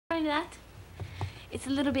that? It's a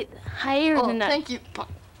little bit higher than that. Oh, thank you.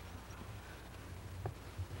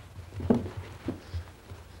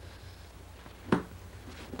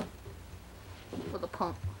 For the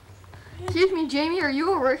pump. Excuse me, Jamie, are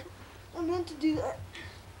you alright? I meant to do that.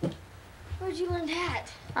 Where'd you learn that?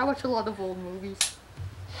 I watch a lot of old movies.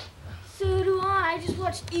 So do I. I just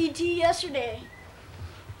watched E.T. yesterday.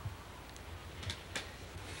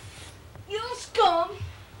 You scum!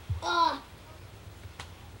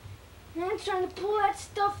 Man's trying to pull that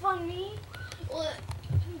stuff on me. What?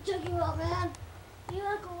 You talking about, man? You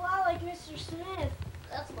look a lot like Mr. Smith.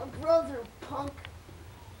 That's my brother, punk.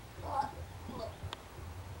 Well,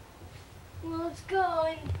 let's go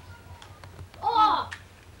and... Oh!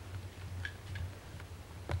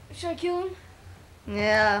 Should I kill him?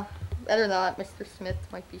 Yeah, better not. Mr. Smith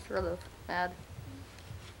might be sort of mad.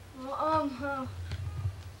 Well,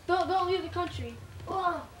 don't leave the country.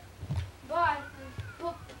 Oh, bye.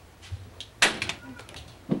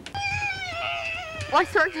 Why,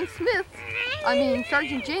 Sergeant Smith? I mean,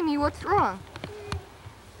 Sergeant Jamie, what's wrong?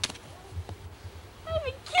 I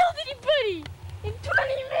haven't killed anybody in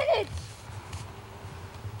 20 minutes.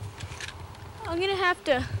 I'm gonna have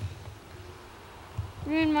to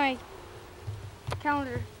ruin my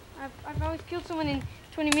calendar. I've always killed someone in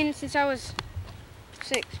 20 minutes since I was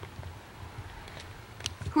 6.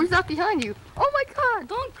 Who's that behind you? Oh my God!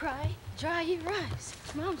 Don't cry. Dry your eyes.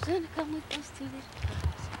 Mom's gonna come with us to the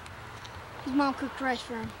house. His mom cooked rice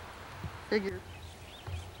for him. Figured.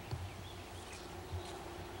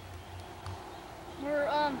 We're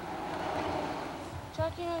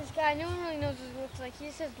talking to this guy. No one really knows what he looks like. He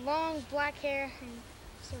just has long black hair and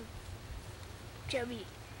so chubby.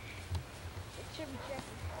 Chubby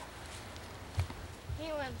Jeffy. He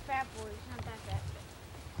ain't one of the fat boys. Not that fat.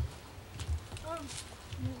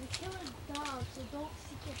 He's a killer dog, so don't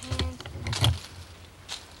stick your hands.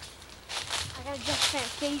 I gotta jump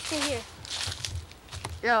fence. Okay, you stay here.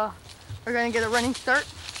 Yeah. We're gonna get a running start?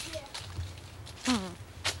 Yeah.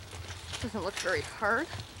 Doesn't look very hard.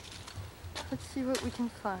 Let's see what we can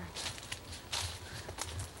find.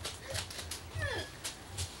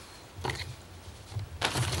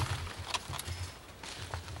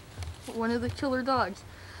 One of the killer dogs.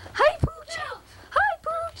 Hi, Pooch! Hi,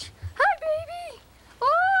 Pooch! Hi, baby!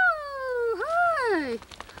 Oh, hi!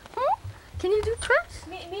 Huh? Can you do tricks?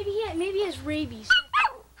 Maybe he has rabies.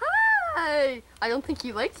 Hi! I don't think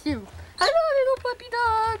he likes you. Hello, little puppy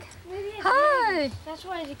dog. Maybe he has Hi! rabies. That's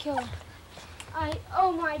why he's a killer.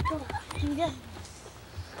 Oh my God. Yeah.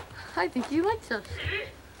 I think he likes us.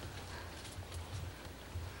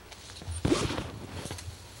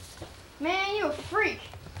 Man, you a freak.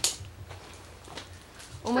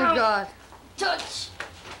 Oh my God. Touch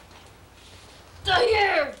the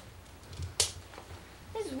hair.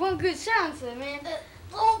 This is one good silencer, man.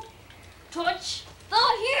 Don't touch the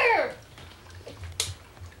hair.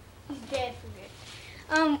 He's dead for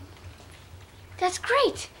good. That's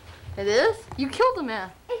great. It is? You killed a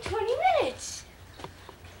man. In 20 minutes.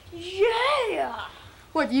 Yeah.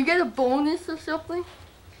 What, do you get a bonus or something?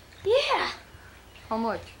 Yeah. How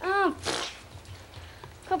much? A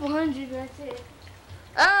couple hundred, that's it.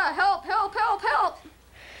 Ah, help, help, help, help!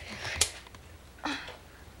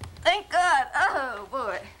 Thank God. Oh,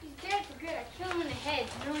 boy. He's dead for good. I killed him in the head.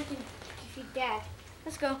 No one can defeat Dad.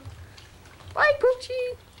 Let's go. Bye,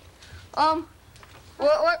 Poochie.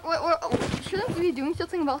 What, shouldn't we be doing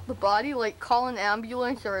something about the body, like call an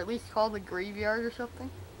ambulance or at least call the graveyard or something?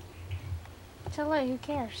 Too late, who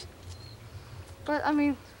cares? But, I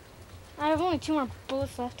mean... I have only 2 more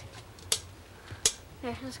bullets left.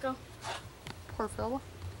 Here, let's go. Poor fella.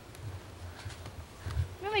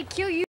 I'm gonna kill you.